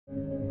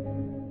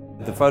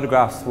The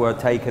photographs were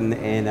taken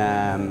in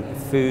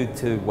food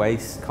to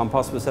waste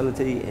compost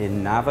facility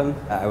in Navan.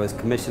 I was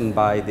commissioned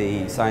by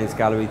the Science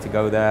Gallery to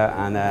go there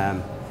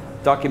and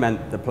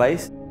document the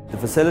place. The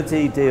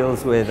facility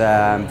deals with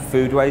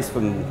food waste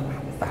from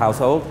the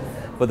household,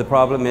 but the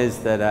problem is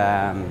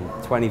that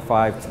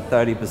 25 to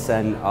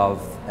 30%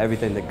 of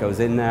everything that goes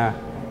in there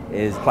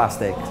is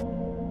plastic.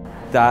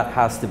 That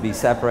has to be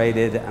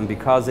separated, and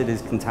because it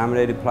is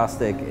contaminated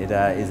plastic, it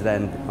is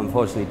then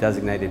unfortunately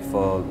designated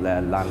for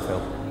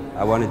landfill.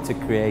 I wanted to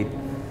create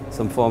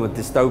some form of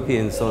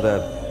dystopian sort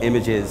of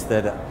images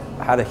that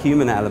had a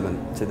human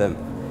element to them.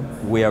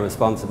 We are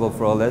responsible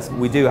for all this.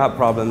 We do have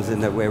problems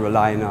in that we're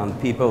relying on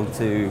people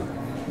to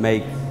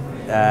make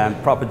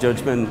proper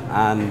judgment,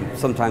 and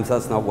sometimes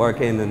that's not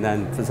working, and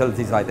then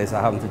facilities like this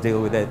are having to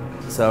deal with it.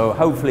 So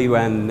hopefully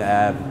when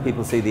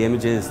people see the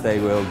images, they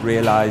will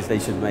realise they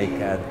should make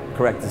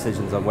correct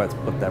decisions on where to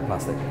put their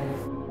plastic.